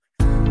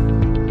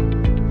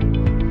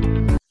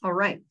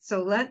right,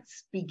 so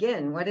let's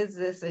begin. What is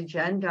this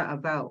agenda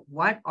about?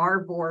 What are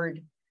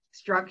board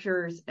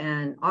structures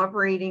and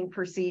operating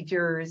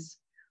procedures?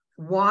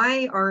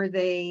 Why are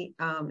they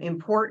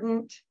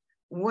important?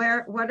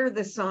 What are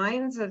the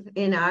signs of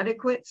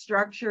inadequate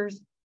structures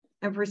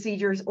and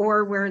procedures,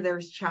 or where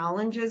there's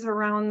challenges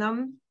around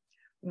them?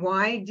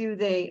 Why do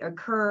they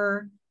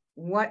occur?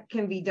 What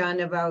can be done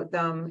about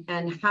them?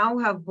 And how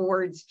have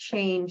boards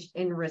changed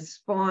in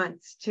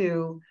response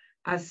to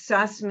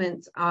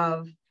assessments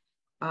of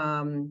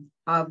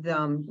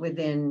them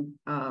within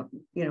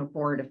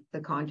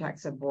the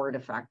context of board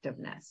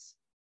effectiveness?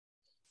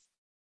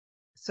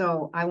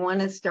 So I want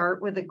to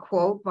start with a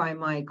quote by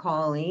my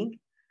colleague,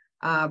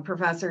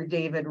 Professor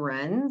David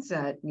Renz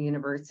at the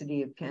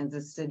University of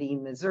Kansas City,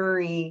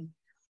 Missouri.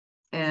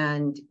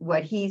 And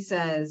what he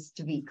says,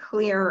 to be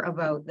clear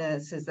about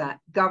this, is that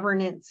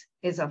governance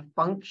is a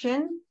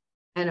function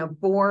and a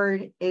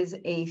board is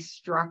a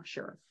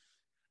structure.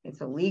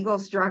 It's a legal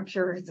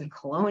structure, it's a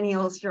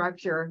colonial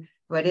structure,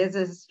 but is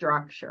a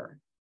structure.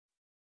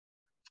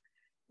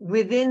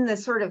 Within the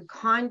sort of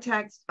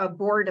context of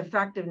board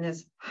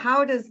effectiveness,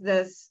 how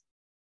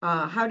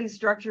do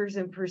structures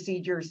and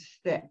procedures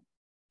fit?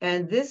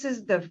 And this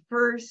is the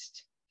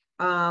first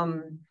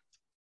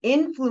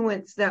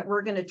influence that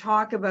we're going to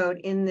talk about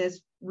in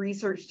this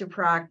Research to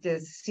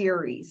Practice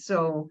series.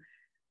 So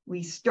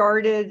we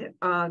started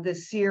the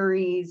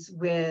series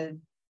with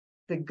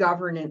the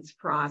governance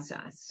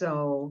process.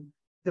 So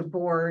the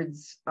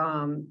board's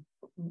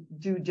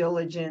due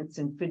diligence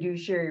and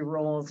fiduciary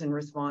roles and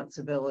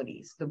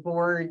responsibilities, the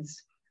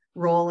board's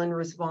role and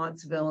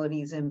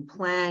responsibilities in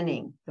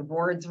planning, the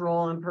board's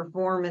role in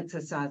performance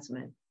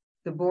assessment,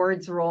 the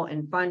board's role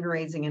in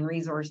fundraising and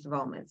resource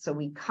development. So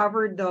we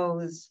covered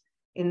those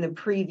in the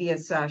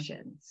previous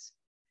sessions.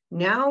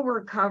 Now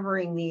we're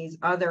covering these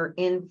other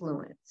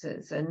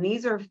influences, and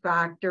these are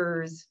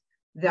factors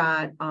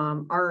that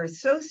are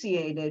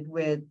associated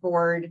with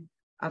board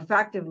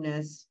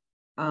effectiveness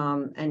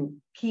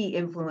and key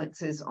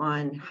influences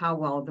on how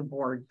well the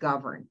board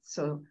governs.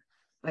 So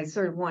I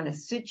sort of want to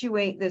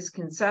situate this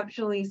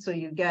conceptually so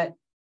you get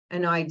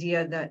an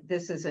idea that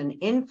this is an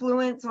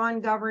influence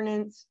on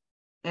governance,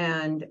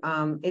 and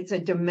it's a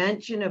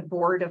dimension of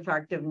board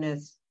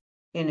effectiveness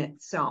in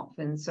itself.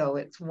 And so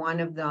it's one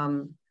of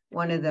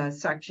the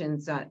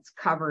sections that's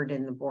covered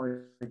in the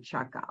board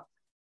checkup.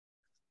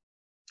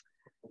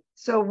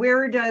 So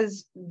where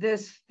does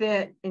this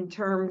fit in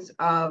terms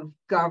of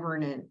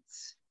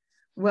governance?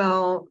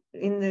 Well,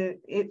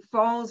 it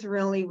falls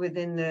really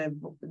within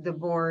the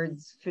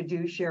board's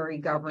fiduciary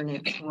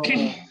governance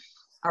role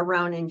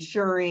around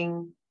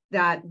ensuring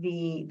that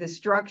the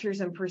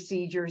structures and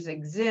procedures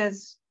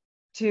exist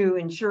to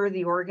ensure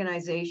the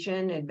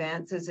organization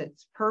advances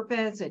its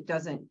purpose, it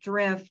doesn't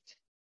drift,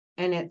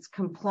 and its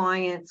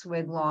compliance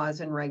with laws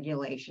and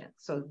regulations.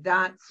 So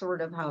that's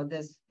sort of how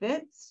this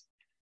fits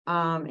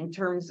in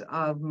terms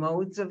of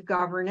modes of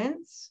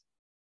governance,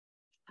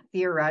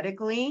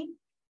 theoretically.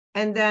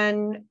 And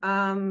then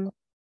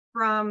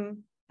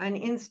from an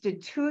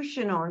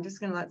institutional, I'm just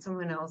going to let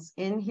someone else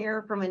in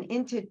here, from an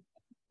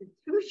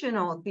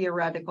institutional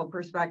theoretical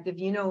perspective,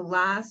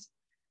 last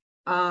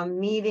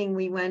meeting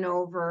we went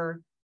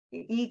over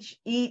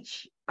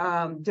each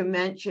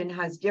dimension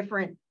has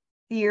different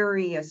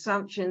theory,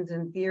 assumptions,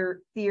 and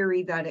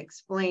theory that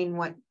explain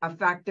what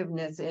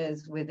effectiveness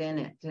is within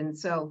it. And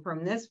so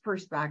from this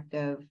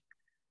perspective,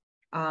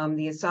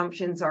 the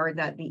assumptions are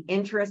that the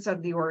interests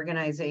of the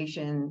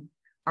organization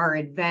are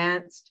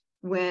advanced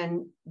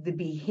when the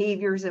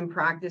behaviors and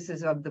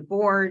practices of the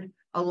board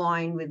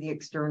align with the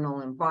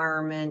external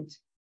environment,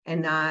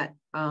 and that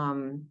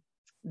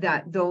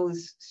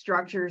those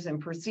structures and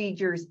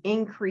procedures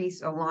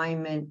increase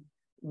alignment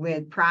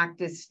with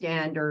practice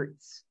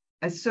standards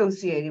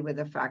associated with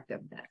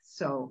effectiveness.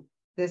 So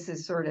this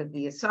is sort of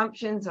the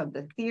assumptions of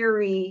the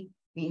theory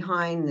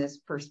behind this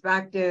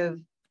perspective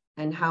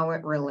and how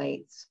it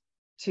relates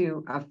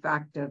to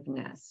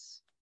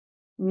effectiveness.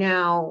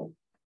 Now,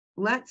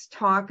 let's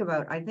talk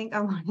about, I think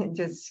I want to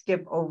just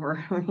skip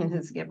over, I'm going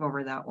to skip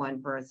over that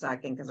one for a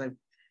second because I've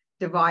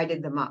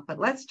divided them up, but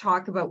let's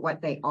talk about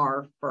what they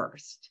are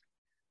first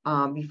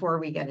before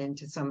we get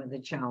into some of the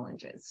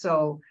challenges.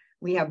 So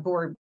we have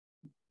board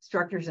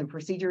structures and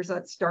procedures.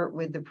 Let's start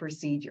with the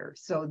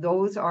procedures. So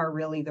those are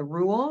really the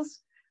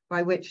rules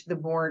by which the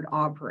board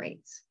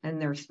operates,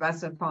 and they're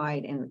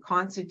specified in the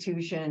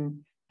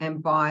Constitution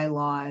and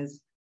bylaws.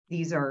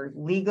 These are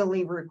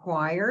legally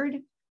required,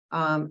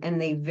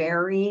 and they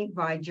vary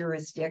by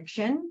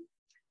jurisdiction.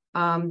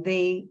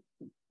 They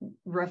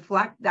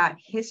reflect that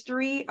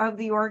history of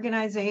the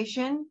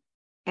organization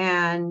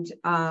and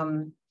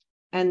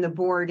the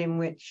board in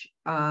which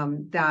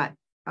that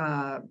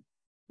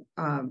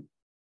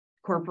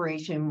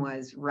corporation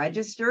was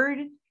registered,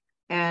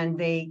 and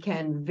they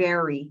can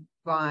vary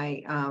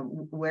by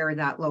where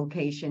that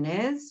location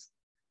is.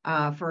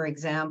 For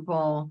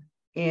example,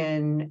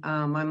 I'm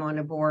on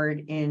a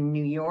board in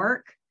New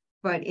York,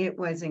 but it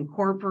was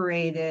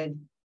incorporated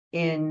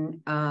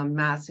in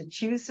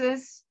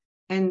Massachusetts.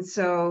 And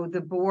so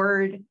the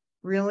board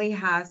really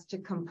has to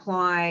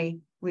comply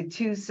with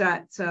two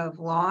sets of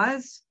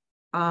laws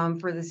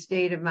for the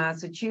state of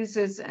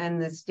Massachusetts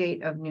and the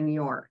state of New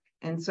York.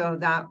 And so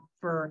that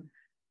for,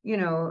 you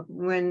know,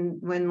 when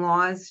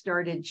laws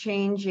started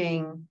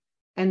changing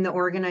and the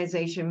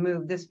organization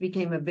moved, this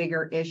became a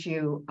bigger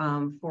issue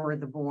for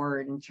the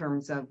board in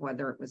terms of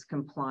whether it was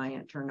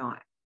compliant or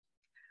not.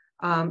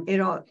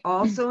 It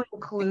also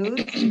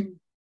includes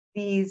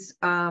these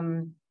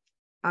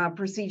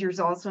procedures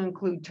also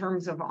include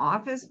terms of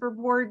office for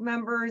board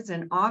members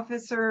and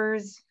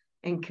officers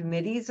and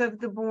committees of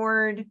the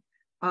board.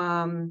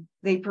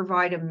 They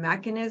provide a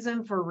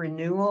mechanism for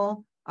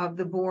renewal of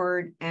the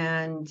board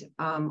and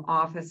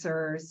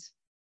officers,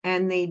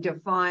 and they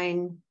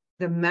define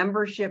the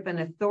membership and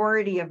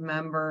authority of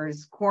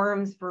members,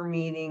 quorums for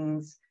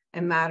meetings,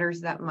 and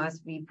matters that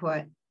must be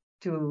put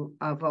to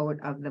a vote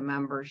of the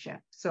membership.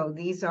 So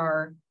these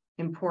are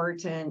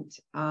important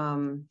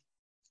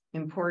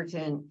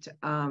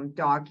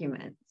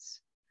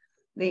documents.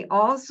 They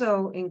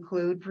also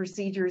include,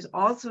 procedures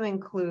also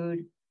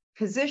include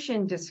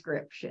position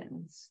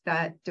descriptions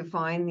that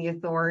define the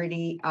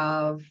authority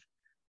of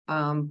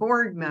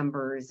board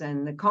members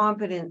and the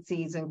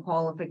competencies and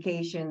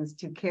qualifications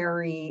to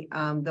carry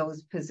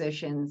those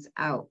positions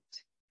out.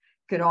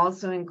 Could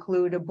also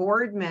include a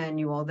board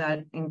manual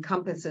that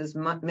encompasses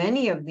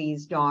many of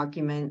these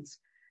documents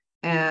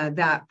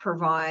that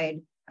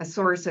provide a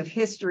source of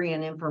history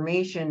and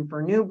information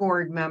for new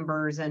board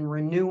members and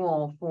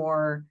renewal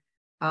for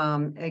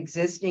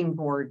existing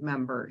board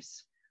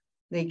members.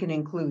 They can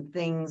include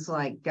things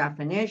like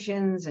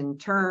definitions and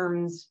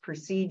terms,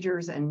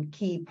 procedures, and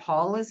key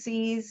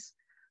policies,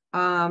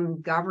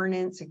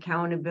 governance,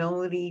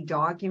 accountability,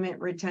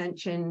 document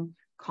retention,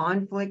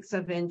 conflicts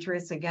of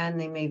interest. Again,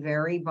 they may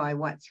vary by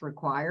what's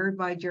required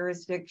by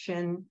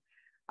jurisdiction,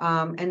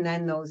 and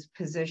then those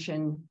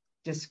position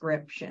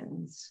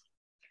descriptions.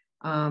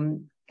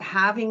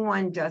 Having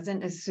one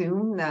doesn't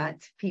assume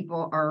that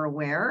people are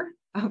aware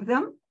of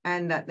them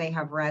and that they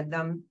have read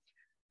them,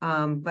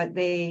 but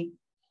they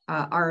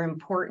are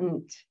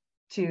important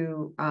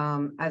to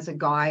as a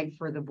guide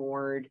for the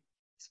board,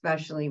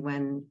 especially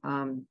when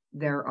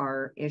there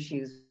are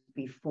issues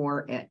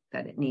before it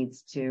that it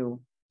needs to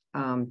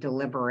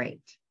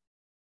deliberate.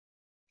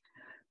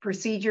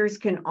 Procedures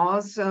can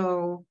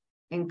also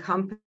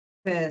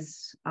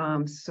encompass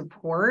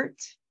support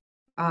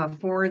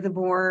for the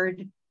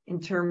board in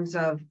terms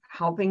of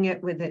helping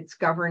it with its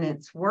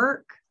governance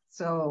work.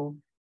 So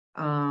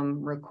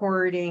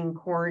recording,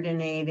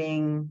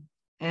 coordinating,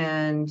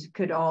 and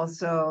could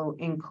also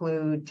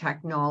include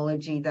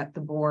technology that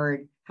the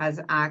board has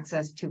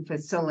access to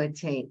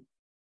facilitate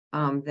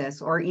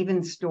this, or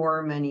even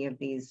store many of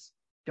these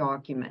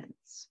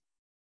documents.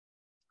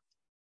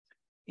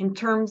 In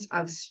terms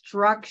of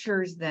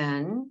structures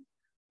then,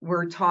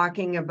 we're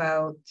talking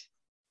about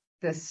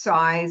the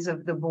size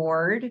of the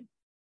board,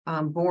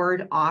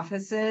 board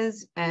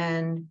offices,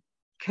 and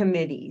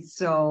committees.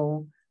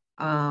 So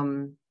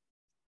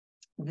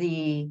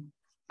the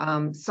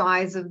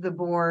size of the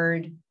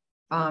board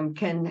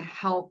can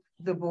help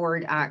the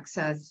board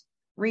access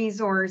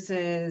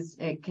resources.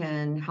 It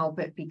can help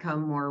it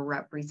become more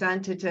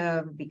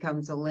representative,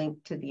 becomes a link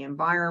to the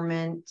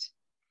environment,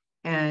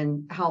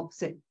 and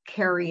helps it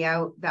carry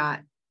out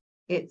that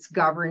its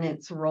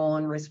governance role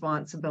and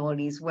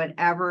responsibilities,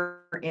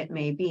 whatever it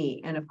may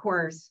be. And of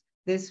course,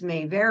 this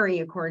may vary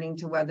according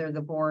to whether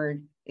the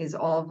board is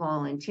all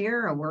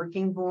volunteer, a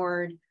working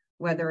board,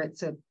 whether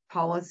it's a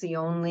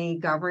policy-only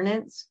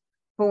governance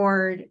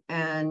board,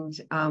 and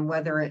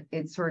whether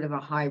it's sort of a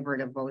hybrid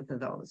of both of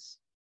those.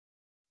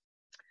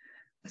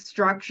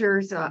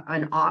 Structures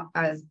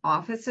as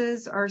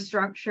offices are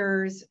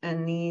structures,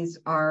 and these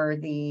are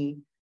the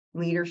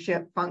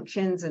leadership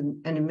functions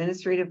and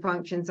administrative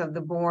functions of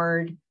the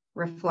board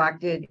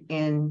reflected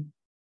in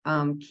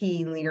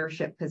key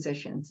leadership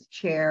positions,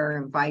 chair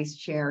and vice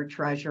chair,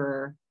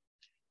 treasurer,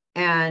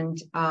 and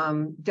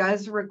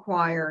does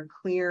require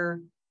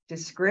clear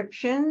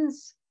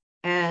descriptions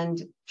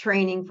and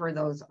training for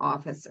those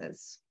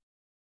offices.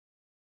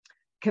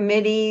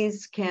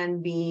 Committees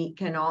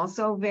can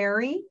also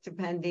vary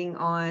depending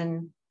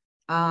on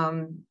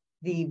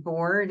the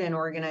board and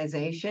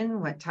organization,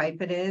 what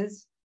type it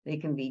is. They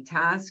can be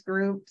task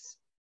groups,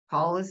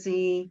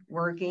 policy,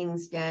 working,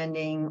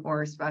 standing,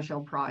 or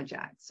special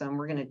projects. So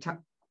we're going to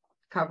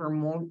cover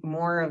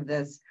more of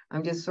this.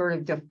 I'm just sort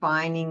of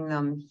defining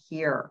them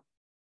here.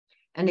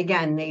 And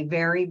again, they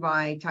vary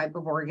by type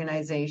of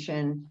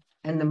organization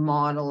and the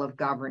model of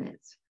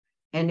governance.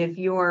 And if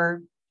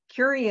you're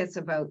curious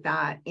about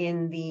that,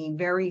 in the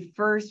very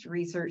first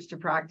Research to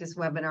Practice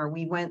webinar,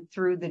 we went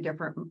through the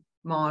different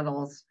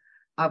models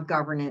of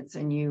governance,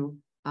 and you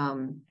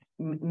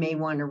may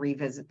want to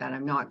revisit that.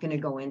 I'm not going to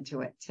go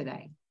into it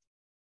today.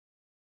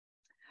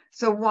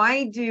 So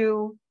why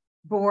do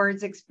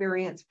boards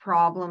experience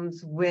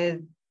problems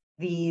with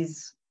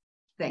these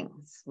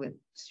things, with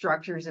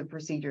structures and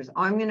procedures?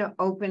 I'm going to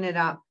open it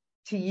up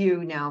to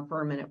you now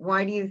for a minute.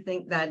 Why do you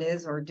think that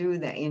is, or do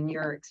they, in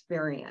your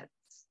experience?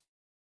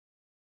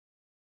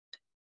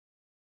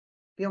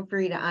 feel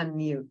free to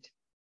unmute.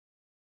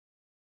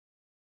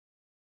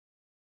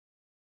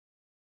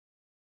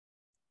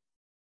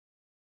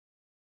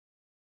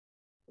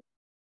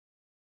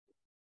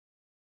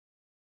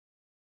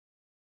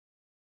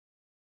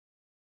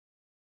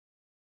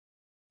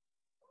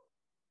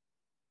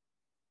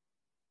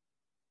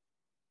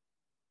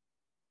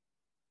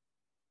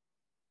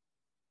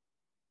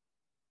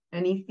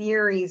 Any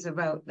theories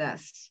about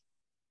this?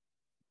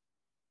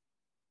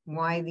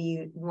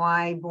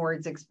 Why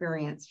boards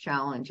experience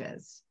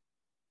challenges?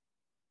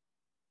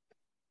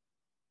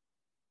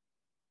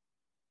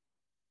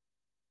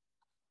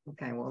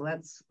 Okay, well,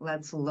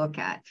 let's look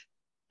at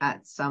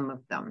some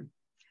of them.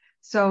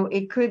 So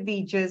it could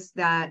be just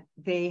that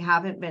they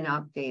haven't been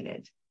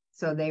updated.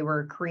 So they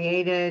were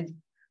created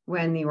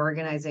when the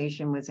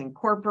organization was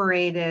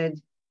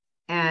incorporated,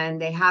 and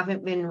they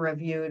haven't been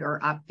reviewed or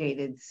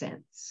updated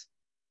since.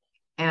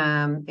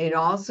 It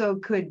also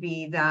could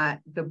be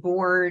that the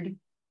board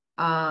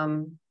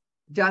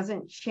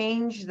doesn't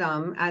change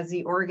them as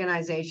the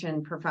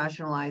organization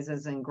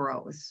professionalizes and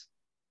grows.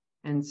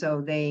 And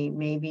so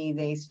maybe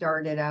they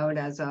started out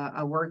as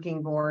a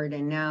working board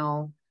and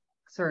now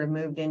sort of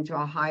moved into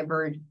a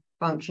hybrid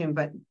function,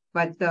 but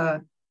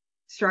the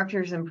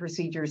structures and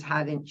procedures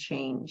hadn't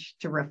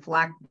changed to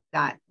reflect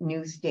that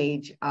new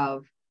stage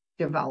of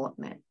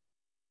development.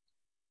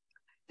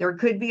 There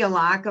could be a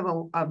lack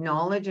of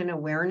knowledge and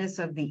awareness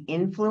of the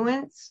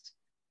influence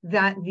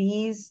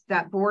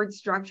that board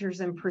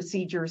structures and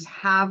procedures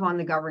have on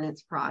the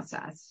governance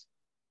process,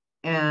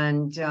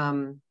 and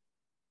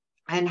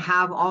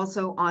have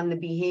also on the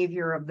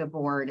behavior of the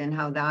board and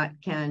how that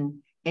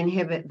can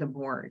inhibit the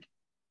board.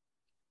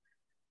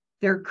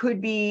 There could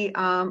be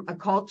a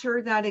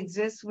culture that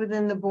exists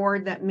within the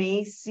board that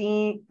may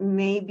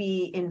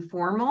be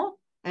informal,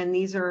 and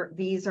these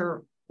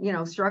are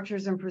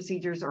structures and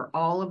procedures are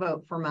all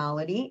about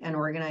formality and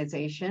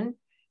organization,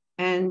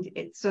 and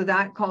so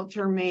that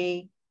culture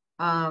may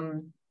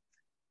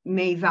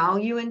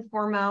value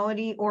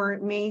informality, or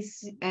it may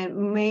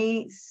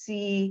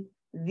see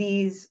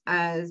these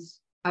as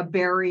a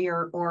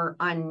barrier or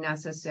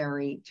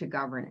unnecessary to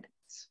governance.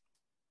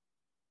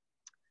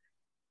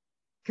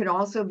 Could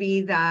also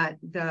be that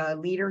the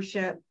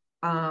leadership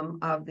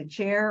of the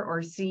chair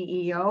or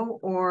CEO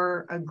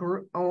or a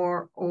group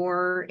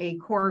or a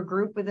core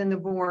group within the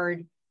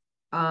board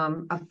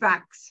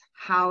affects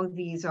how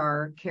these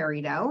are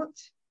carried out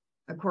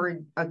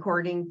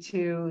according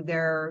to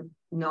their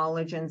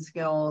knowledge and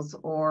skills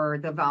or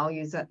the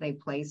values that they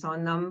place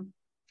on them.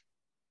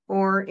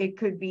 Or it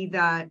could be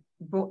that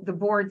the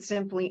board's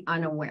simply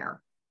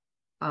unaware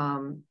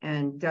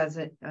and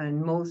doesn't,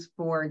 and most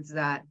boards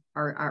that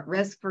are at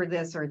risk for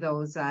this are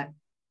those that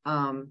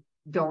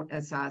don't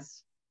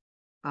assess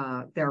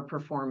their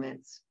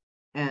performance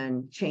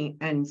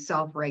and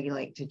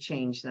self-regulate to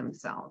change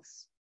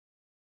themselves.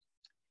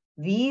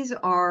 These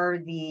are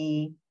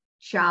the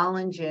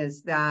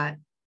challenges that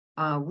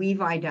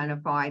we've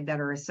identified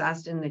that are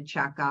assessed in the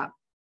checkup.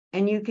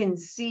 And you can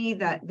see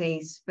that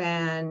they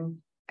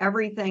span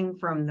everything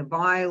from the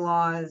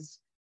bylaws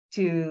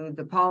to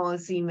the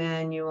policy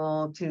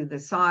manual, to the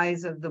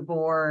size of the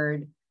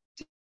board,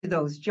 to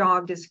those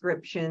job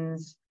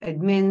descriptions,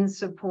 admin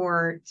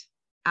support,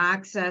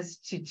 access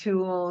to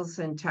tools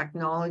and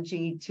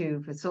technology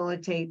to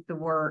facilitate the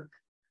work,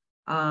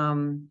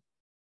 and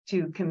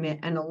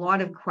a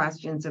lot of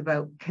questions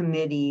about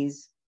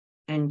committees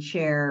and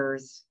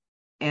chairs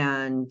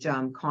and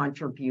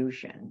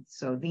contribution.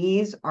 So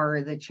these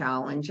are the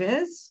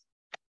challenges.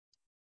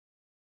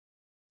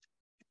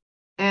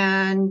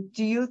 And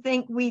do you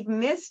think we've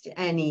missed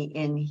any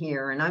in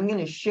here? And I'm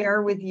going to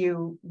share with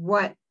you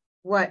what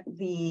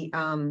the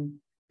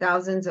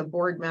thousands of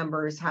board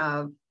members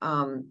have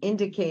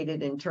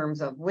indicated in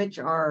terms of which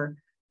are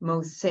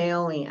most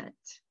salient.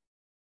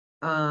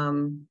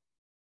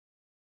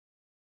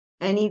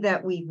 Any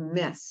that we've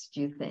missed,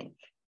 do you think?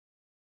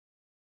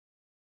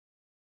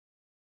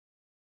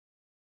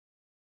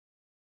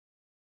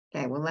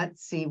 Okay, well,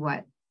 let's see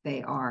what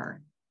they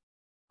are.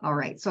 All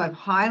right, so I've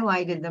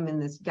highlighted them in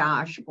this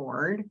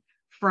dashboard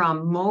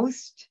from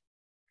most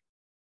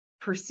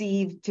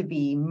perceived to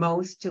be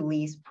most to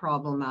least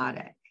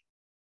problematic.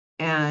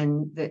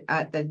 And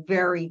at the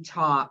very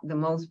top, the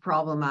most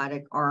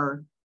problematic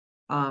are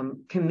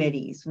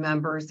committees,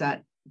 members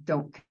that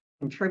don't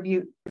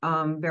contribute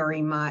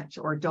very much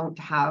or don't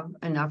have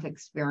enough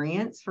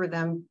experience for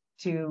them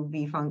to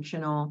be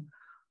functional,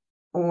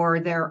 or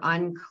they're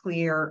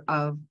unclear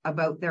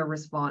about their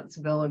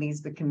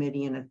responsibilities, the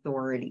committee and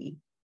authority.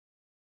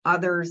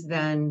 Others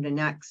then, the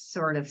next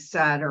sort of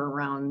set are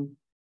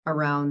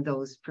around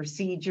those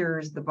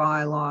procedures, the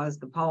bylaws,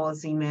 the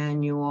policy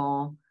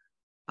manual,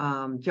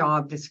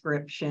 job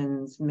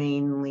descriptions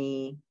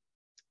mainly,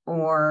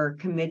 or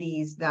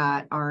committees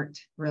that aren't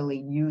really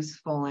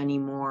useful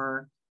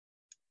anymore.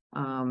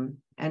 And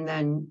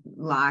then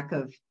lack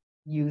of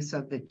use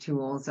of the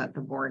tools that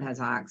the board has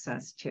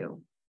access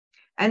to.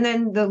 And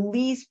then the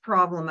least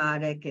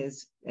problematic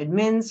is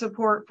admin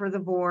support for the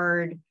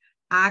board,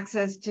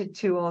 access to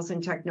tools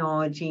and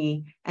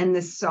technology, and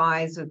the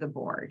size of the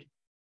board.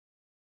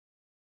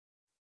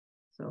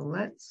 So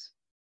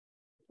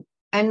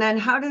and then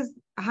how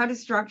do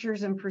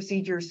structures and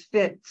procedures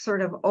fit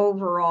sort of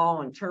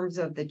overall in terms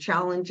of the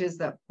challenges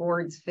that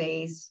boards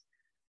face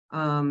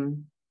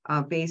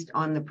based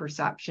on the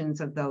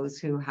perceptions of those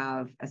who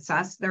have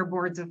assessed their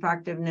board's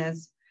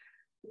effectiveness?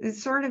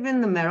 It's sort of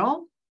in the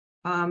middle,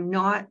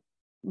 not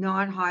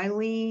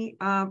highly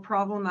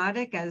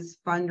problematic as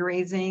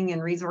fundraising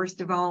and resource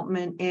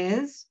development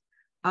is,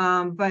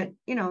 but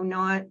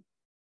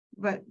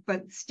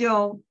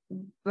still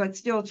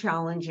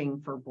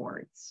challenging for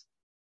boards.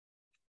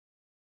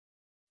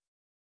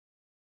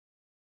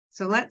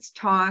 So let's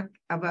talk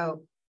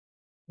about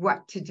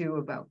what to do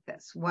about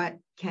this. What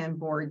can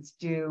boards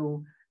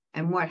do,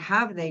 and what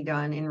have they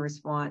done in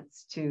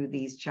response to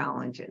these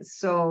challenges?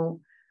 So,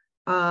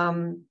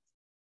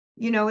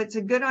 it's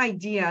a good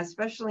idea,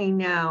 especially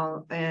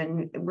now,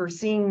 and we're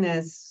seeing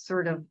this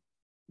sort of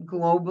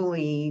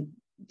globally,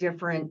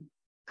 different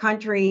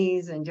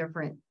countries and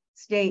different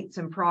states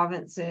and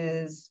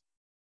provinces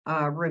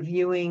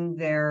reviewing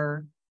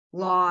their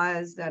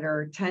laws that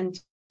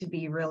tend to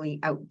be really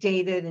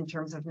outdated in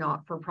terms of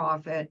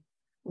not-for-profit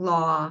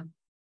law.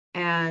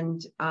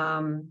 And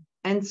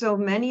so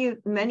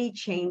many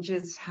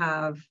changes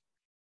have,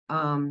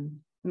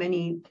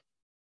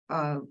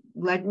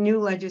 new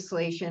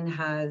legislation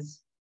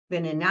has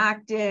been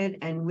enacted,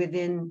 and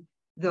within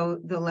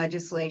the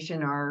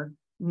legislation are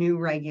new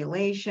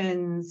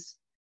regulations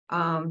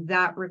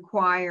that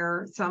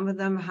require,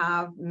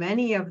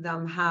 many of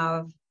them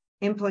have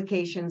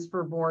implications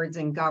for boards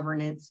and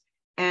governance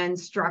and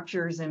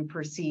structures and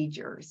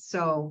procedures.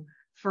 So,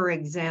 for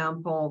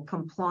example,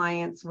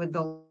 compliance with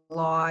the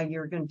law,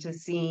 you're going to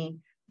see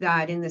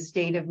that in the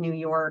state of New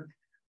York,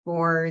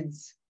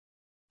 boards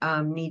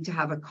need to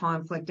have a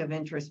conflict of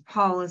interest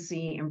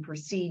policy and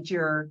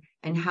procedure,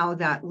 and how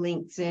that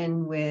links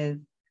in with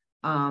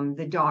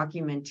the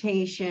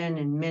documentation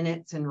and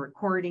minutes and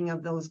recording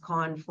of those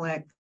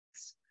conflicts.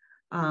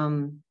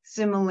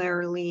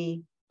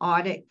 Similarly,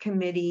 audit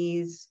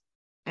committees,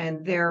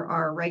 and there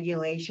are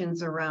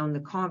regulations around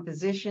the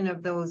composition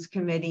of those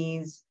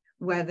committees,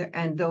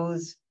 and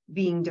those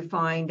being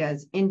defined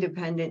as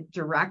independent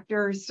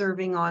directors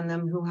serving on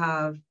them who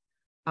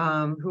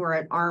are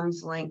at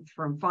arm's length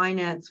from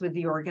finance with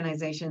the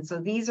organization. So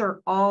these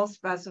are all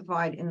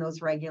specified in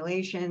those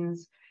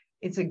regulations.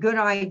 It's a good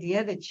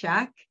idea to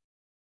check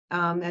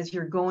as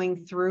you're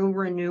going through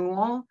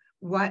renewal,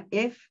 what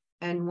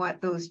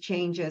those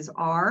changes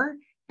are,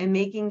 and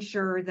making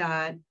sure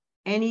that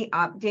any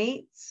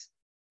updates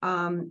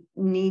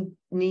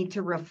need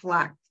to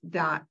reflect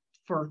that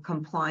for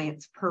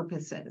compliance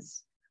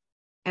purposes.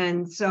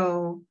 And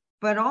so,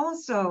 but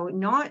also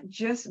not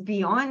just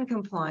beyond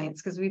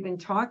compliance, because we've been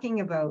talking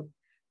about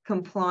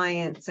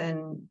compliance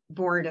and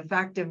board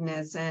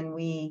effectiveness, and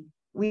we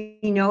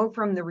know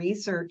from the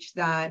research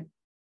that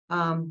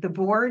the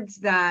boards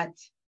that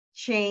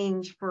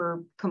change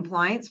for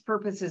compliance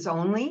purposes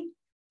only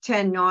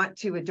tend not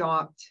to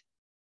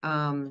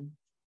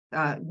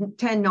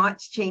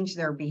change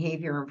their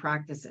behavior and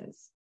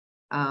practices.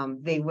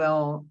 They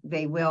will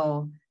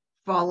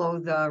follow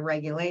the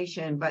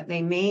regulation, but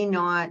they may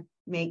not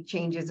make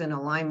changes in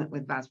alignment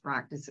with best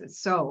practices.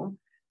 So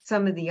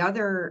some of the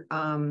other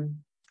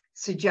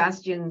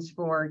suggestions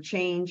for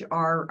change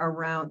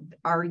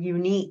are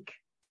unique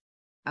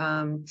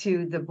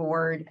to the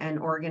board and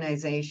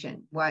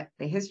organization, what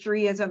the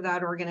history is of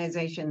that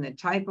organization, the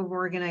type of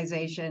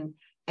organization,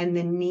 and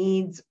the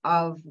needs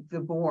of the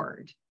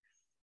board.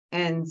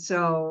 And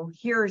so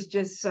here's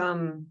just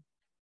a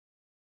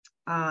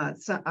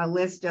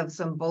list of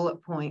some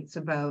bullet points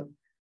about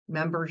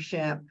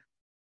membership,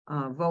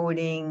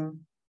 voting.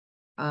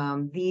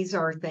 These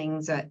are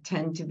things that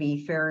tend to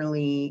be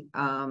fairly,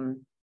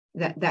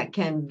 that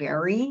can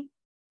vary,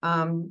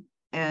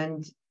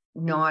 and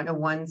not a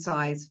one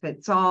size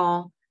fits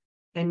all.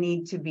 There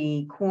need to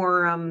be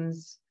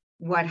quorums,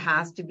 what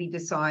has to be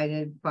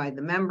decided by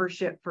the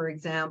membership, for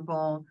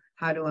example,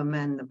 how to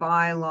amend the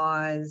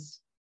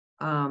bylaws,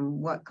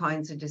 what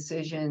kinds of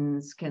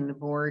decisions can the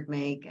board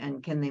make,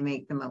 and can they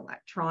make them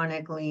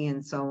electronically,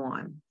 and so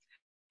on.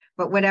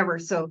 But whatever,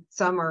 so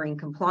some are in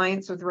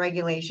compliance with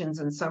regulations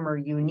and some are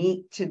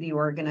unique to the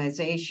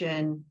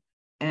organization.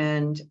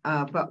 And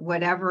but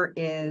whatever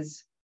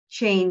is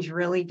change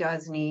really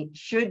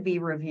should be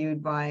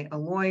reviewed by a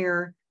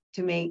lawyer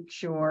to make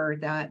sure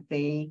that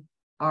they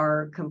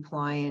are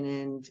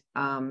compliant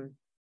and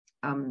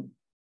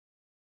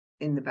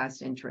in the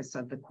best interests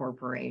of the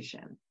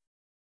corporation.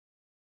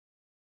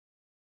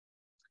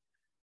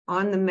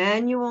 On the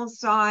manual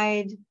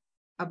side,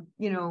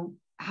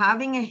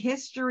 having a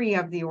history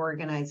of the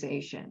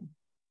organization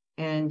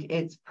and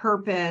its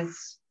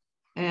purpose,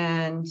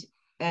 and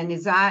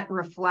is that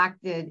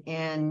reflected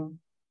in,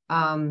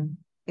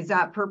 is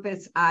that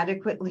purpose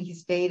adequately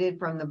stated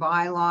from the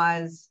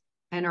bylaws,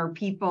 and are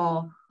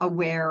people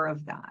aware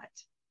of that?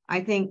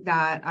 I think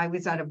that I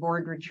was at a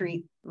board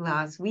retreat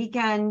last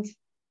weekend,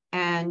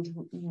 And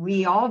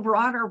we all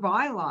brought our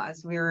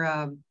bylaws. We're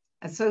an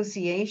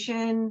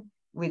association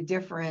with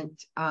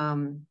different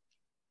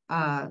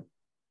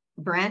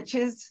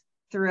branches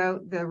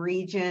throughout the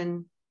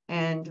region,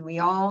 and we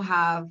all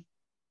have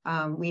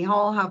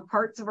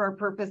parts of our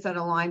purpose that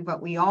align,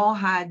 but we all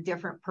had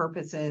different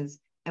purposes,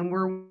 and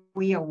were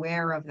we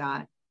aware of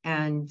that?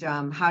 And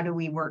how do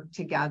we work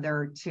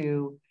together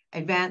to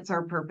advance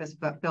our purpose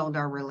but build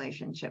our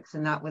relationships?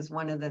 And that was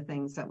one of the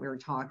things that we were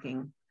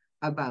talking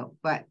about.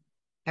 But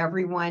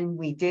everyone,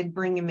 we did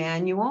bring a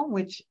manual,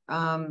 which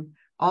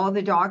all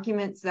the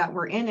documents that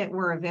were in it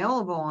were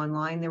available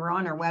online. They were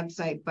on our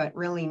website, but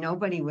really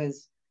nobody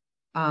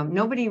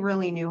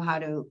really knew how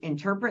to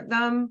interpret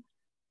them,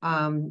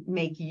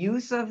 make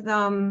use of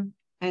them.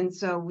 And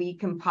so we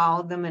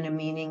compiled them in a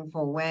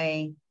meaningful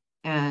way,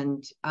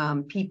 and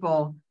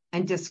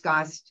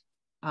discussed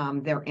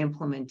their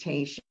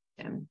implementation.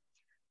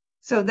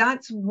 So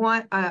that's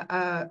one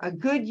a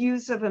good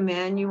use of a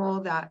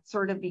manual that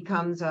sort of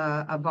becomes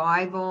a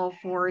Bible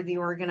for the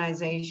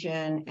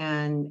organization,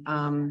 and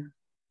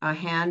a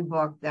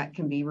handbook that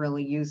can be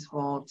really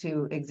useful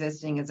to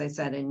existing, as I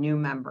said, and new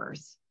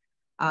members.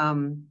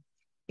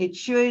 It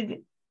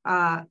should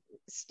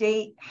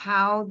state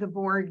how the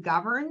board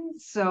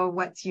governs. So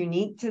what's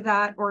unique to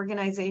that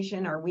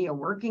organization? Are we a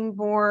working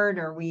board?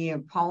 Are we a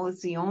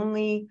policy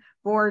only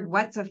board?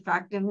 What's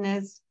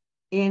effectiveness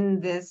in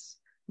this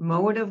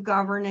mode of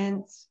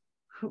governance?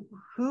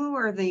 Who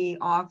are the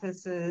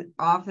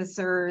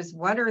officers?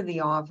 What are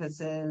the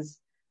offices?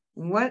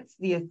 What's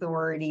the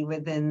authority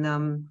within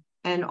them?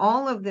 And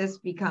all of this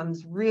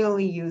becomes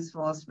really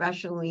useful,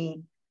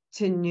 especially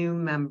to new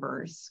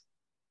members.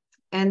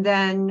 And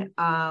then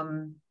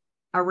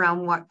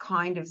around what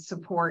kind of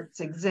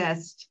supports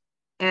exist.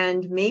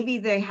 And maybe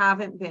they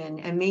haven't been,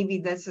 and maybe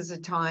this is a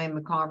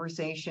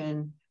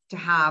conversation to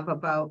have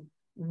about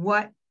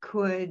what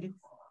could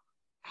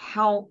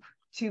help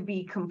to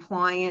be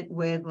compliant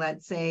with,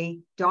 let's say,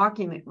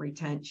 document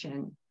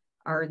retention.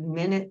 Are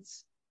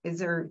minutes, is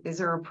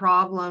there a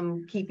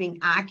problem keeping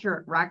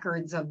accurate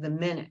records of the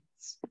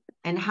minutes,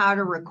 and how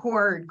to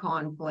record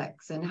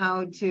conflicts, and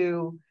how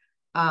to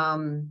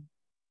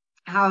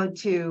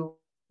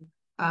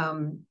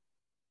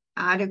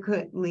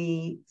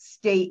adequately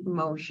state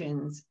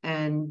motions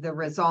and the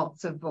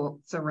results of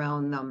votes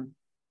around them,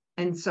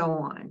 and so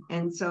on.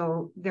 And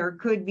so there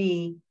could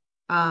be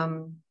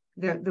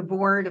the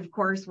board, of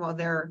course, while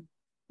they're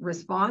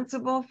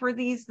responsible for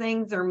these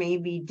things, there may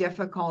be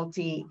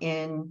difficulty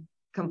in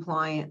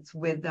compliance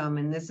with them.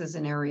 And this is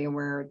an area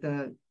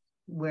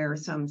where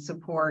some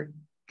support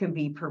can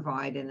be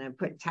provided, and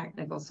put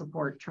technical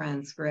support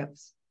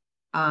transcripts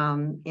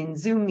in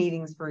Zoom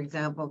meetings, for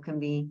example, can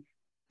be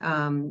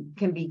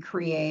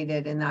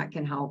created, and that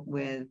can help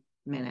with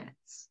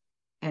minutes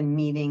and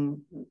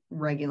meeting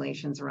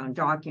regulations around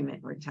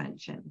document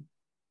retention.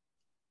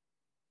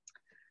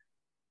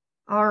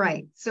 All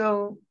right,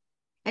 so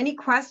any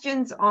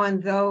questions on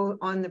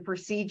the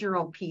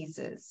procedural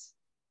pieces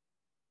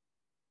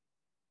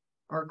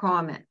or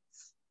comments?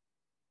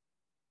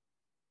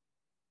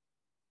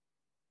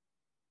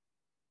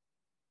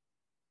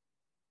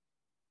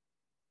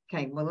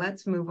 Okay, well,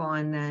 let's move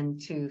on then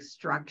to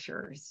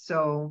structures.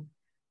 So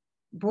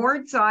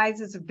board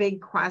size is a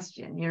big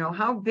question. You know,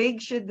 how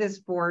big should this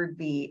board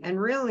be? And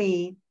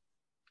really,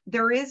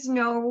 there is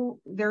no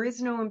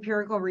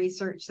empirical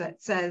research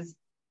that says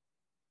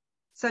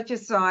such a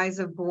size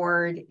of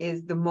board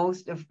is the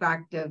most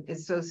effective,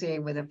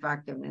 associated with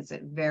effectiveness.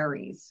 It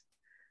varies.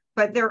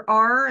 But there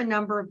are a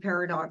number of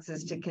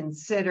paradoxes to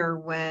consider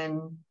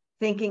when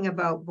thinking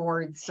about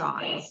board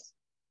size.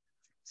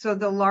 So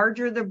the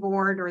larger the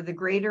board, or the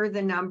greater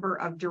the number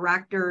of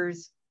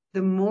directors,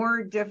 the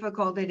more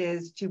difficult it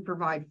is to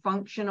provide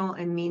functional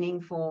and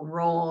meaningful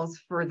roles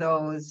for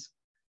those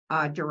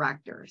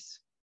directors.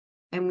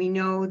 And we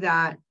know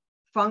that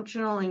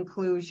functional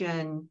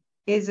inclusion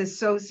is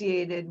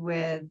associated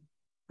with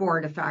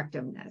board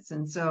effectiveness.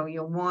 And so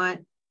you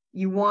want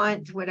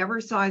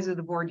whatever size of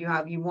the board you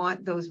have, you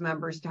want those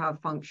members to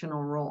have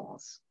functional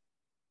roles.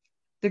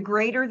 The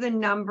greater the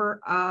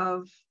number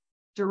of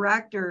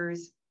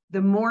directors,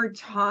 the more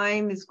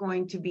time is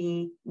going to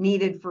be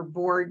needed for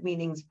board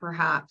meetings,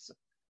 perhaps,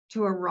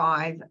 to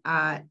arrive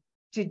at,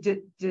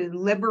 to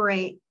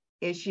deliberate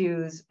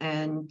issues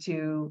and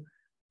to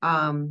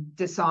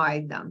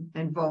decide them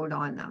and vote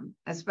on them,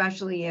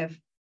 especially if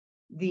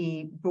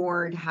the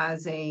board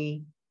has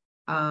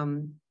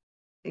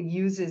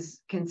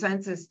uses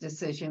consensus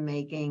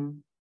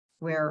decision-making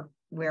where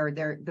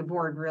the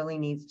board really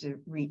needs to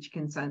reach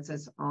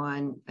consensus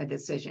on a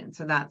decision.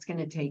 So that's going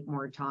to take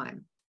more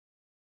time.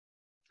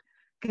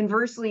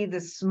 Conversely,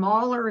 the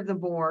smaller the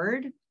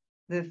board,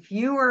 the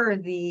fewer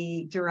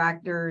the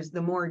directors,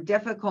 the more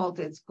difficult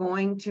it's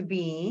going to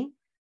be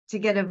to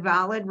get a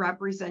valid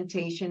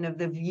representation of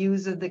the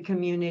views of the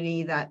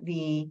community that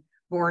the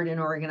board and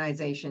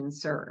organization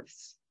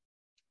serves.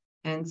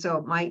 And so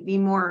it might be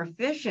more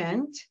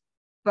efficient,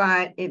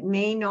 but it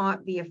may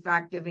not be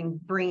effective in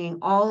bringing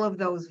all of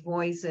those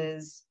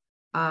voices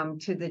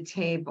to the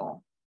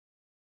table.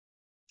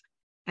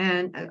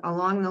 And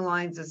along the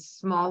lines of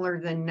smaller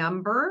the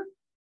number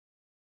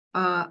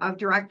of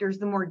directors,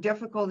 the more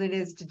difficult it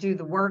is to do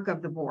the work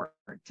of the board,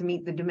 to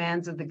meet the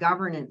demands of the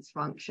governance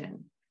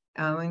function.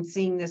 I'm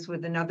seeing this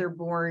with another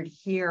board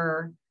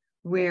here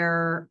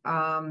where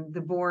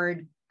the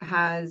board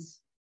has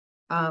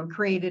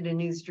created a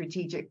new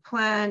strategic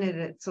plan, and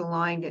it's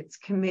aligned its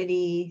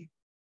committee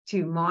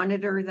to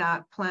monitor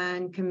that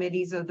plan,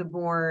 committees of the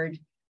board.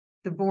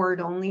 The board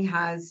only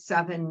has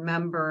 7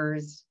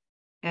 members,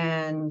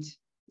 and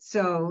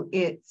so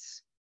it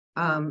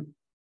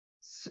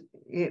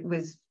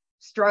was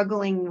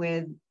struggling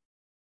with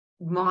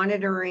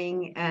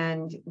monitoring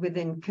and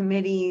within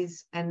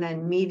committees and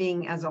then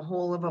meeting as a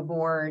whole of a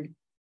board.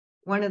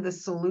 One of the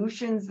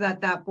solutions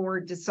that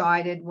board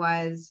decided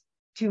was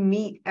to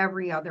meet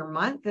every other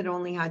month. It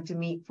only had to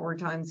meet 4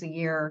 times a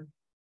year,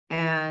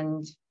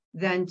 and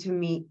then to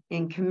meet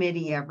in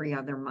committee every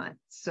other month.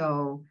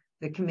 So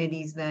the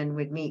committees then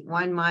would meet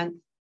 1 month,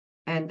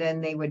 and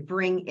then they would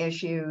bring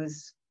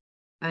issues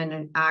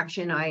and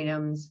action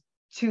items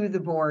to the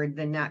board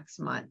the next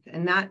month.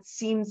 And that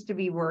seems to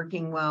be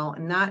working well.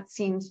 And that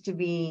seems to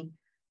be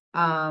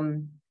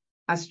a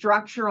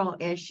structural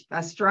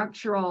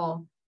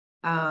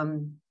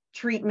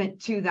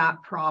treatment to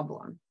that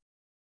problem.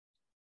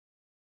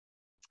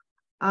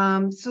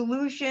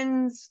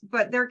 Solutions,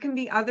 but there can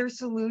be other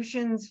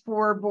solutions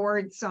for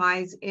board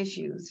size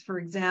issues. For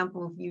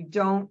example, if you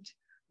don't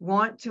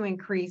want to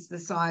increase the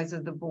size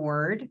of the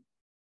board,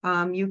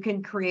 you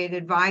can create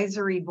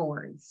advisory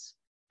boards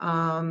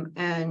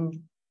and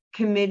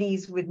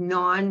committees with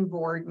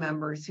non-board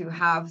members who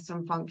have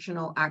some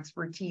functional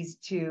expertise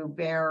to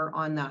bear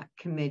on that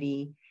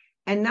committee.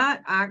 And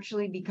that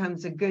actually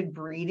becomes a good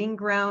breeding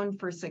ground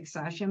for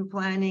succession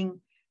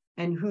planning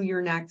and who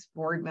your next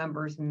board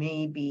members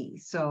may be.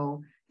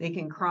 So they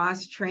can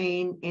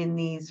cross-train in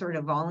these sort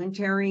of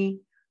voluntary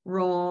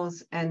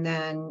roles, and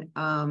then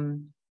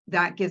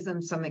that gives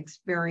them some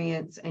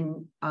experience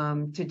and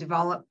to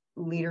develop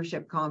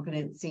leadership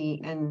competency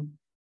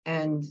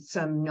and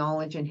some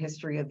knowledge and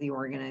history of the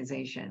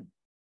organization.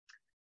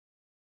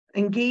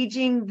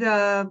 Engaging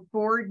the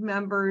board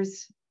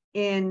members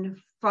in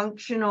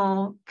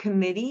functional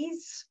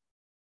committees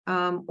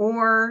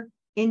or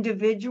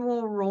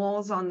individual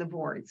roles on the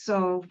board.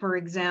 So for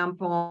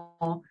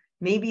example,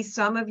 maybe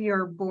some of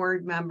your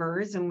board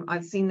members, and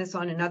I've seen this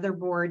on another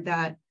board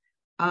that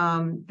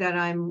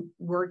I'm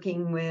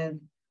working with,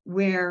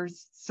 where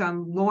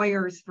some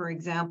lawyers, for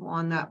example,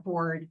 on that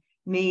board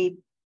may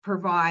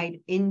provide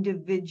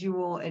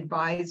individual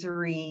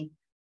advisory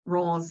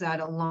roles that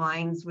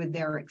aligns with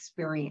their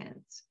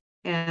experience.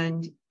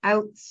 And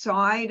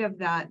outside of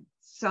that,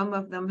 some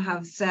of them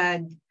have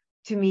said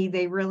to me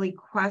they really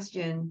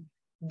question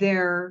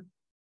their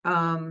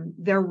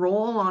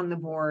role on the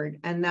board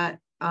and that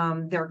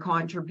their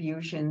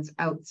contributions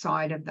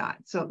outside of that.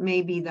 So it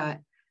may be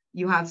that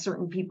you have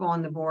certain people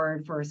on the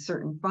board for a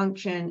certain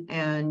function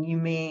and you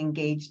may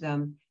engage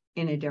them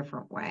in a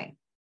different way.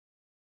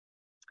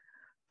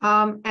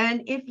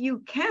 And if you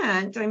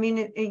can't, I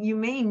mean, you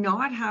may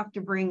not have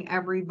to bring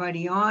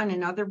everybody on.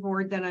 Another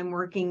board that I'm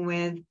working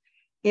with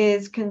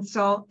is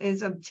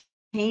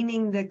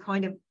obtaining the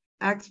kind of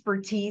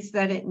expertise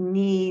that it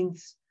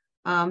needs,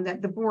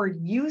 that the board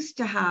used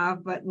to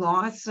have, but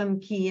lost some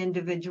key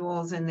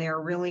individuals, and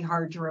they're really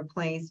hard to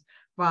replace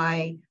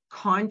by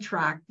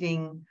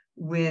contracting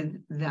with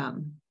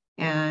them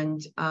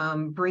and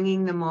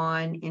bringing them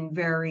on in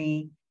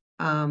very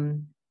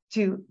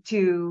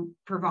to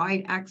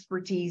provide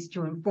expertise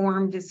to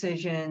inform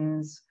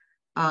decisions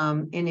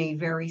in a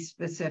very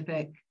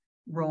specific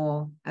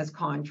role as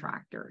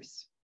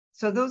contractors.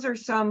 So those are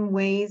some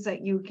ways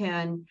that you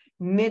can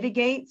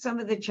mitigate some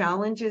of the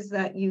challenges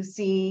that you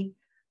see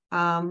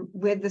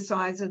with the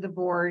size of the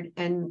board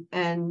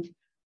and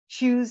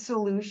choose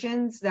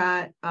solutions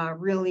that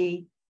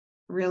really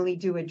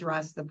do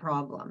address the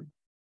problem.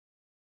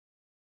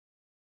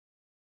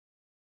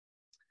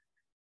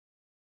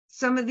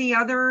 Some of the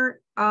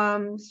other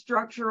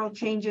structural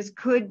changes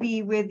could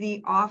be with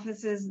the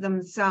offices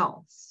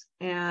themselves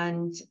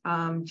and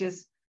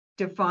just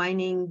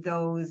defining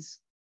those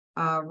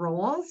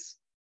roles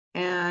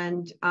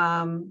and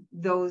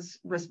those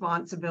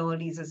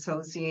responsibilities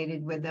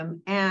associated with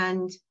them,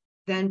 and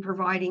then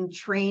providing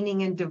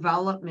training and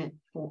development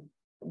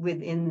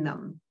within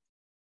them.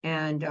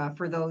 And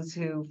for those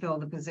who fill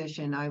the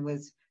position, I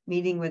was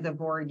meeting with a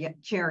board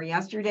chair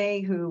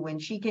yesterday who, when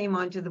she came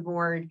onto the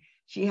board,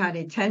 she had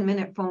a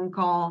 10-minute phone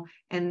call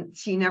and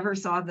she never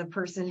saw the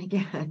person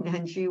again.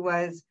 And she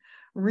was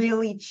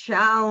really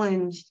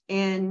challenged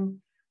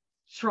in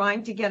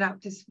trying to get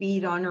up to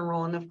speed on her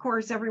role. And of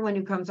course, everyone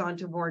who comes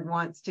onto board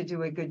wants to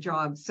do a good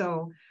job.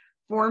 So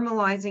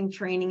formalizing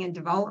training and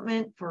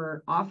development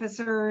for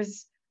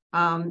officers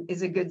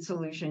is a good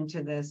solution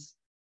to this,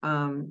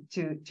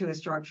 to a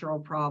structural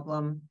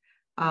problem.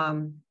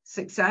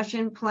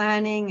 Succession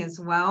planning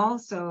as well.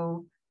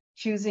 So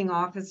choosing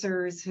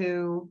officers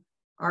who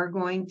are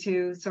going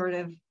to sort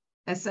of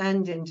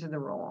ascend into the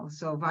role.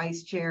 So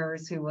vice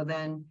chairs who will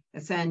then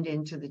ascend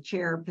into the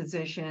chair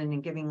position,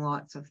 and giving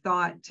lots of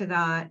thought to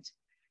that.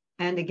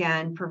 And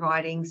again,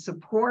 providing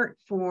support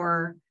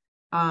for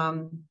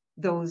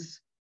those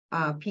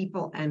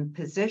people and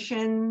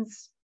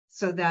positions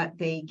so that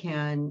they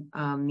can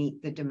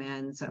meet the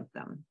demands of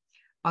them.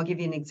 I'll give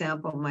you an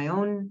example of my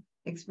own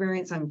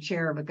experience. I'm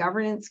chair of a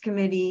governance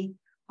committee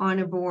on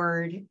a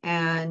board,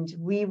 and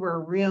we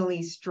were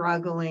really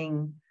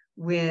struggling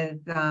with,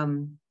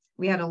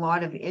 we had a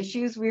lot of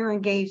issues we were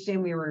engaged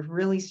in. We were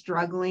really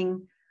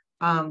struggling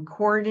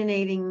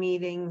coordinating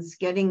meetings,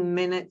 getting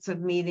minutes of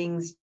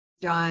meetings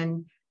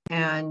done,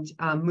 and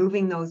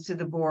moving those to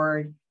the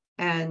board.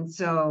 And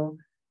so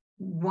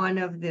one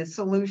of the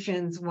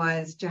solutions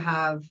was to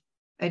have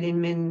an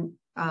admin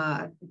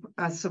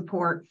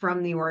support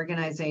from the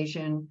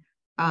organization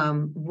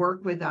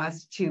work with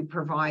us to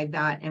provide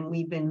that, and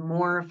we've been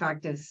more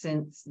effective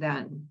since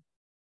then.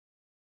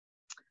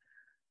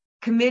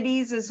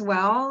 Committees as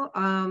well.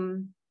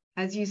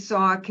 As you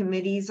saw,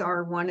 committees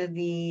are one of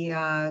the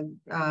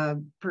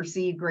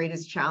perceived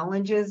greatest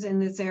challenges in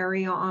this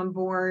area on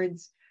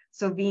boards.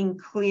 So being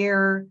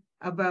clear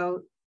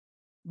about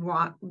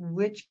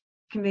which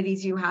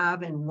committees you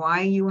have and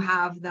why you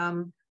have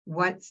them,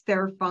 what's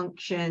their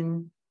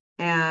function,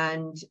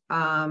 and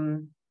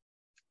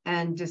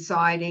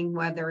deciding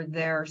whether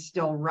they're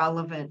still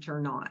relevant or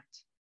not.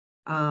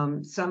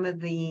 Some of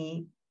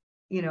the,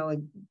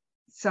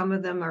 some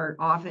of them are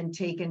often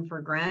taken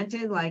for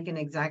granted, like an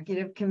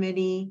executive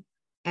committee,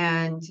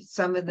 and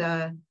some of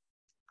the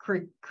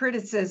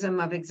criticism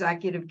of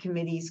executive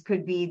committees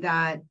could be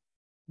that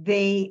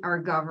they are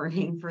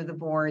governing for the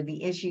board.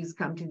 The issues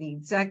come to the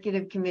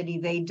executive committee,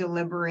 they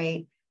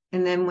deliberate,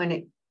 and then when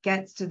it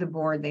gets to the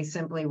board, they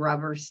simply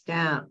rubber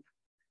stamp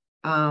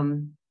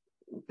and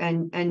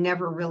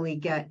never really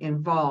get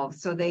involved.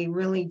 So they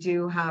really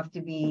do have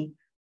to be,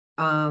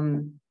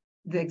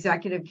 the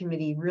executive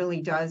committee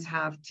really does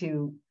have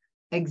to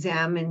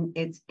examine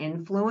its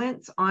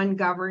influence on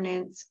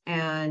governance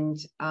and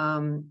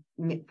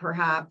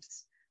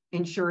perhaps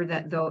ensure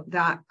that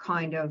that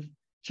kind of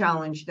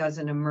challenge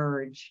doesn't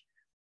emerge.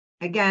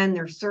 Again,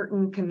 there's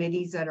certain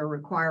committees that are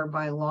required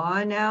by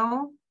law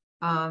now,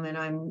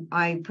 and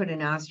I put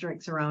an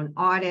asterisk around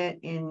audit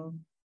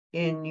in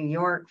New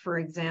York, for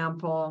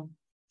example.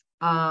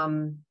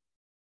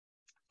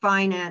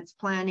 Finance,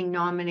 planning,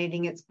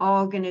 nominating, it's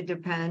all going to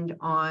depend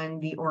on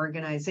the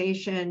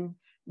organization.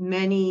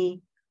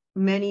 Many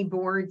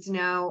boards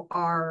now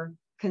are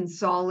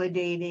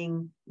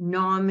consolidating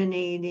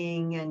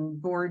nominating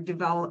and board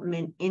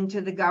development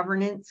into the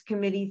governance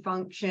committee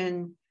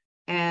function,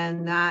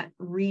 and that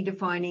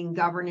redefining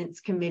governance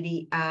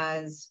committee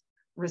as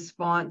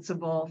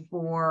responsible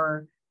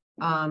for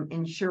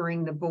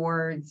ensuring the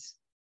board's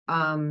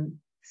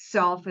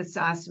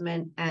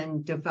self-assessment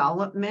and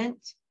development.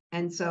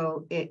 And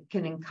so it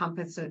can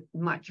encompass a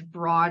much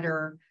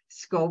broader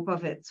scope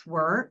of its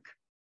work.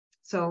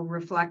 So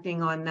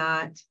reflecting on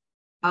that,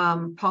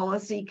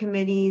 policy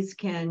committees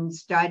can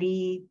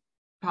study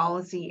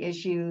policy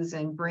issues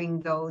and bring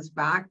those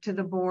back to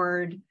the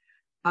board.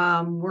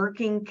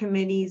 Working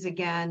committees,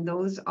 again,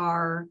 those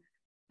are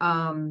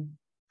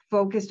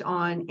focused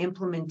on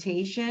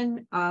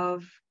implementation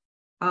of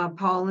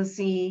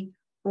policy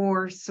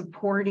or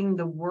supporting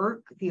the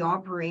work, the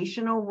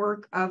operational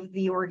work of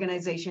the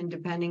organization,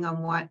 depending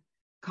on what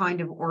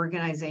kind of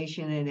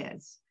organization it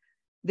is.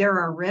 There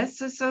are risks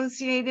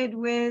associated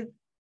with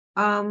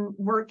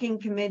working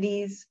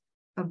committees.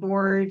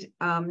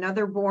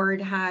 Another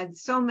board had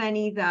so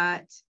many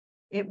that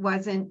it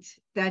wasn't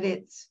that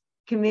its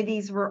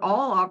committees were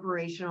all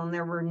operational,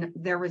 and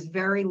there was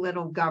very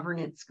little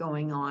governance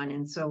going on.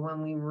 And so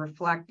when we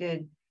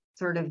reflected,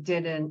 sort of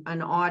did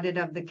an audit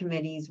of the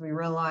committees, we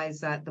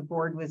realized that the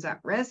board was at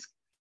risk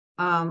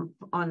on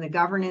the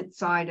governance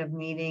side of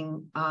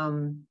meeting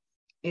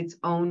its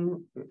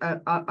own,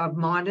 of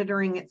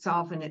monitoring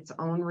itself and its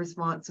own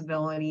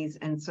responsibilities.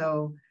 And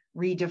so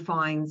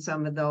redefined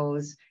some of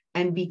those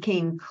and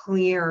became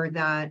clear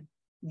that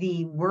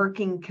the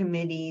working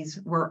committees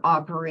were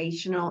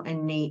operational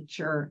in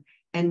nature,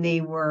 and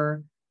they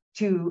were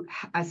to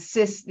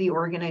assist the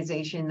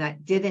organization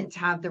that didn't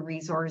have the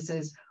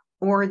resources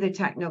or the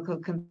technical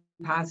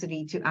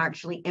capacity to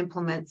actually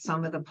implement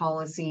some of the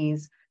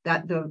policies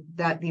that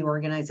the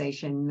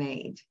organization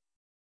made.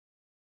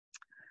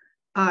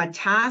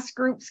 Task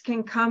groups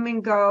can come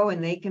and go,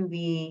 and they can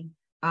be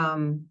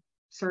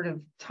sort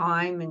of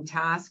time and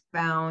task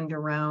bound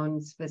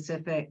around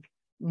specific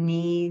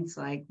needs,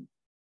 like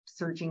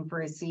searching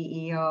for a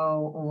CEO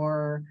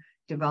or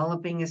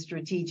developing a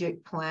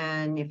strategic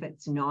plan if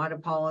it's not a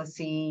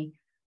policy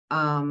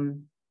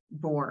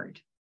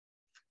board.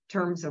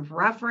 Terms of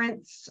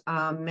reference,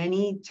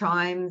 many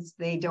times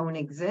they don't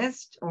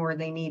exist or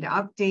they need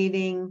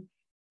updating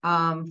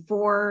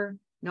for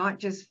not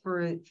just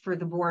for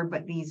the board,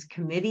 but these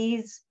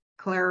committees,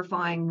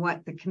 clarifying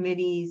what the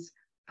committee's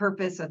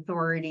purpose,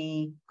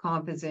 authority,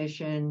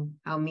 composition,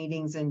 how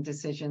meetings and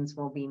decisions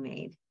will be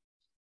made.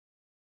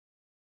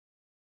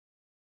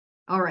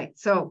 All right,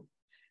 so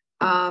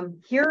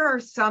Here are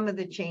some of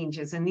the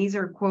changes, and these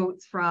are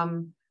quotes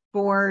from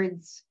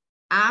boards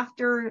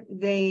after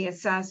they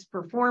assessed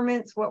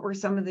performance. What were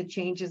some of the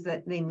changes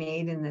that they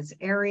made in this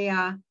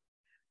area?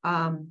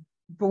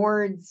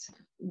 Boards,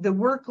 the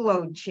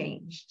workload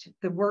changed,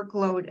 the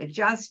workload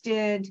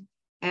adjusted,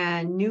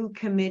 and new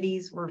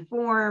committees were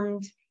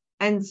formed,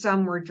 and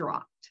some were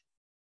dropped.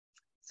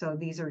 So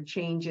these are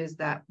changes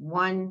that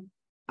one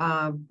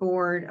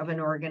board of an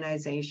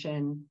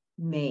organization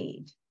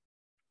made.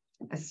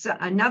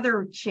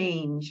 Another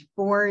change,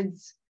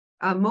 boards,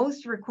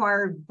 most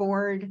required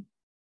board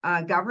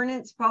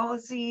governance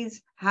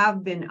policies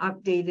have been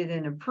updated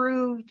and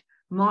approved.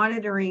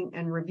 Monitoring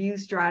and review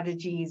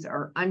strategies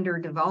are under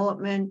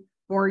development.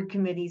 Board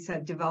committees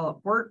have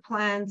developed work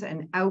plans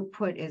and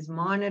output is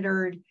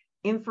monitored.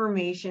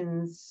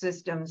 Information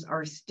systems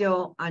are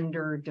still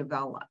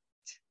underdeveloped.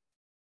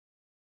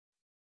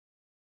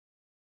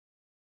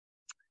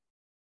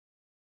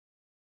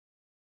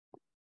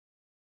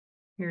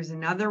 Here's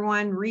another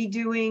one,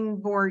 redoing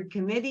board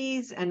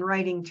committees and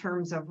writing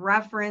terms of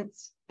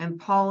reference and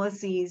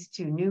policies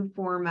to new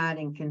format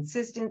and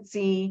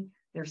consistency.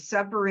 They're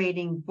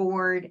separating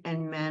board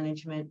and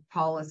management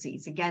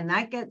policies. Again,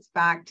 that gets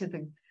back to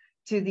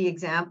the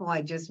example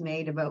I just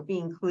made about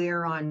being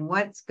clear on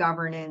what's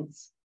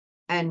governance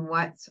and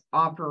what's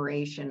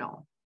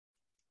operational.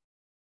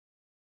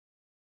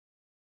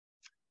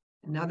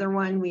 Another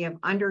one, we have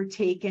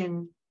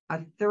undertaken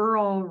a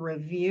thorough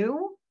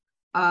review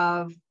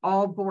of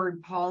all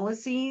board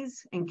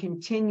policies and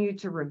continue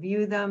to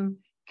review them.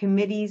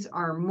 Committees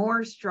are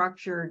more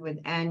structured with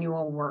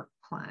annual work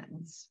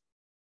plans.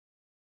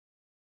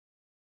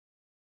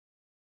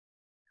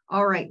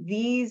 All right,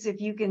 these,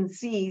 if you can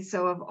see,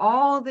 so of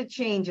all the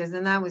changes,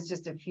 and that was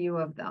just a few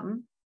of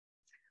them,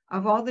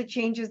 of all the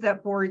changes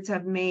that boards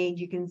have made,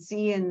 you can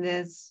see in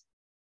this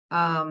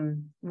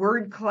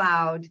word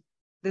cloud,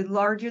 the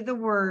larger the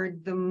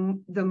word,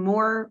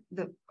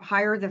 the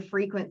higher the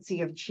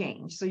frequency of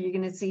change. So you're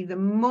going to see the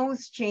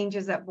most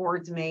changes that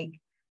boards make.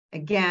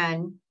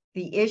 Again,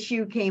 the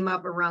issue came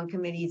up around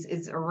committees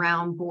is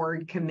around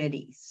board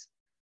committees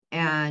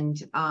and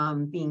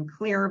being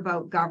clear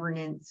about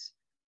governance.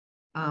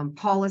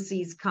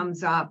 Policies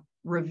comes up.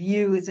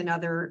 Review is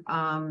another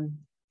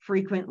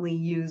frequently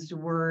used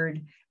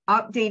word.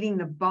 Updating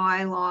the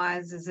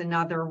bylaws is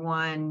another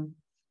one,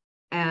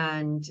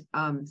 and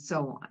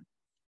so on.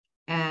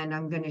 And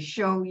I'm going to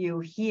show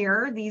you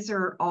here, these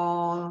are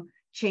all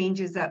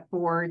changes that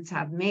boards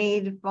have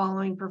made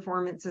following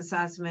performance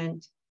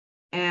assessment.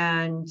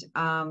 And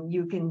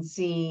you can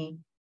see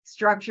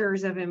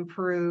structures have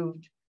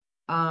improved,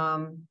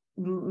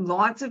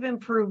 lots of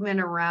improvement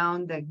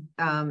around the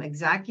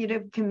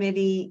executive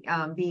committee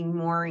being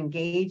more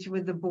engaged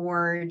with the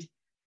board,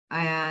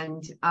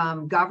 and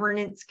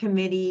governance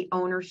committee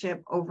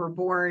ownership over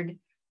board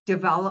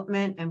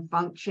development and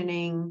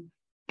functioning,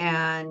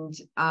 and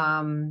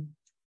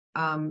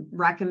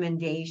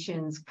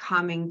recommendations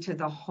coming to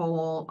the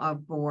whole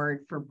of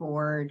board for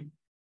board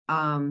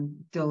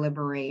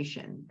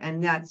deliberation.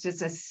 And that's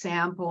just a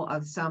sample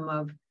of some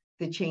of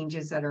the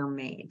changes that are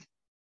made.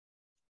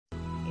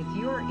 If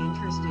you are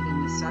interested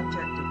in the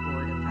subject of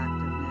board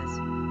effectiveness,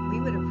 we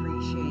would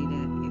appreciate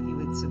it if you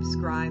would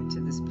subscribe to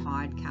this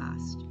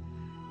podcast,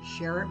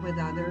 share it with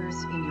others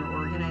in your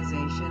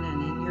organization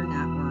and in your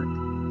network,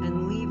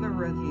 and leave a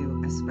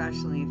review,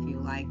 especially if you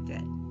liked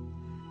it.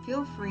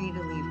 Feel free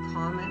to leave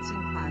comments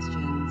and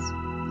questions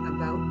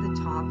about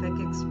the topic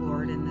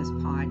explored in this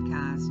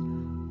podcast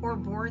or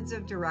boards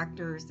of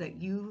directors that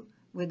you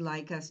would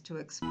like us to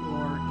explore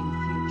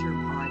in future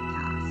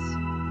podcasts.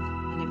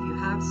 And if you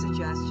have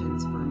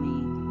suggestions for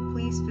me,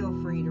 please feel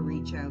free to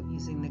reach out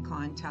using the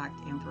contact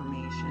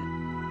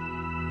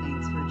information.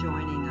 Thanks for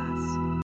joining us.